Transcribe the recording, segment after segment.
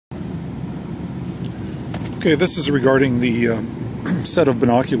Okay, this is regarding the set of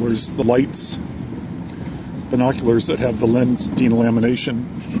binoculars, the Leitz binoculars that have the lens delamination.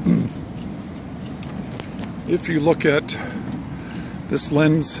 If you look at this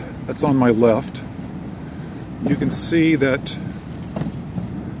lens that's on my left, you can see that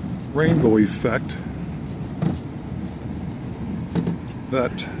rainbow effect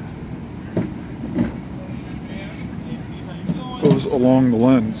that goes along the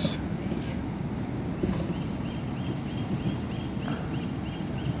lens.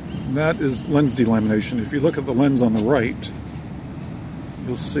 And that is lens delamination. If you look at the lens on the right,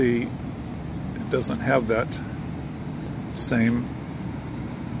 you'll see it doesn't have that same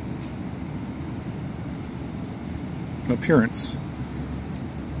appearance.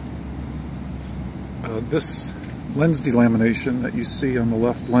 This lens delamination that you see on the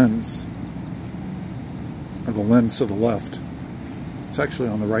left lens, or the lens to the left, it's actually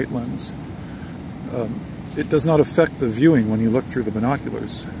on the right lens. It does not affect the viewing when you look through the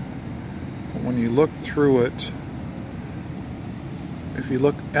binoculars. But when you look through it, if you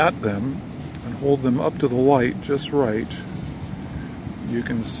look at them and hold them up to the light just right, you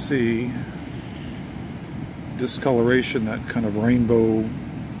can see discoloration, that kind of rainbow,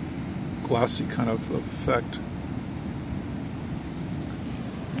 glassy kind of effect.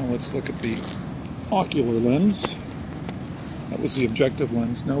 Now let's look at the ocular lens. That was the objective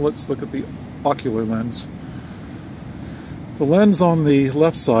lens. Now let's look at the ocular lens. The lens on the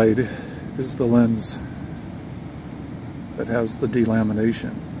left side is the lens that has the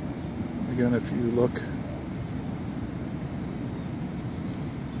delamination. Again, if you look,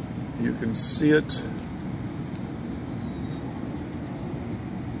 you can see it.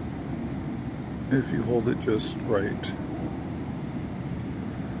 If you hold it just right.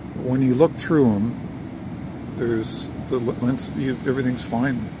 When you look through them, there's the lens, everything's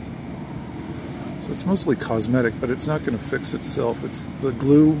fine. So it's mostly cosmetic, but it's not going to fix itself. It's the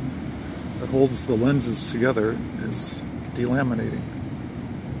glue that holds the lenses together is delaminating,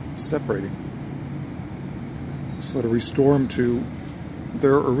 separating. So to restore them to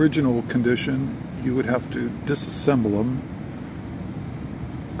their original condition, you would have to disassemble them,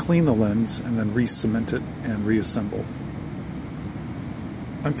 clean the lens, and then re-cement it and reassemble.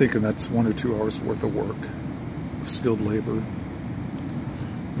 I'm thinking that's 1 or 2 hours worth of work, of skilled labor.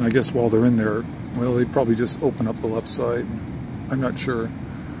 And I guess while they're in there, well, they'd probably just open up the left side. I'm not sure.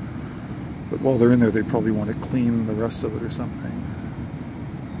 But while they're in there, they probably want to clean the rest of it or something.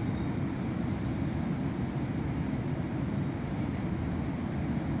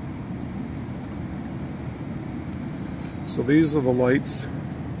 So these are the Leitz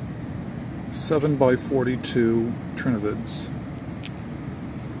 7x42 Trinovids.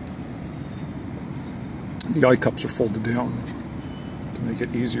 The eye cups are folded down to make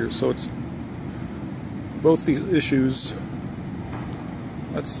it easier. So it's both these issues.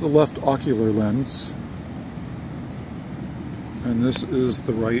 That's the left ocular lens, and this is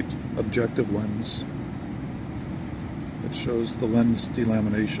the right objective lens. It shows the lens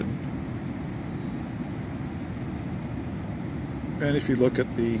delamination. And if you look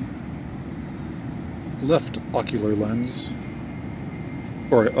at the left ocular lens,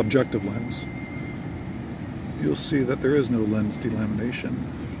 or objective lens, you'll see that there is no lens delamination.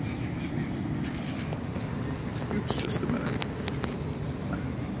 Oops, just a minute.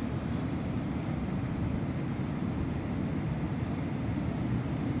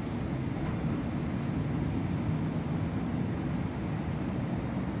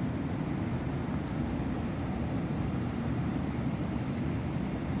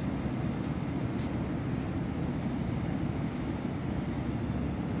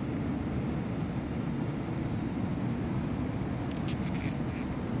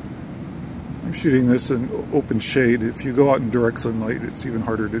 I'm shooting this in open shade. If you go out in direct sunlight, it's even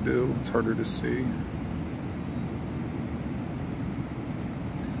harder to do. It's harder to see.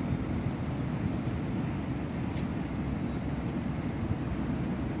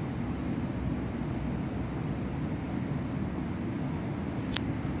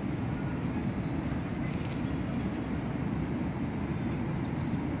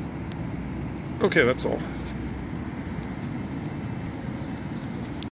 Okay, that's all.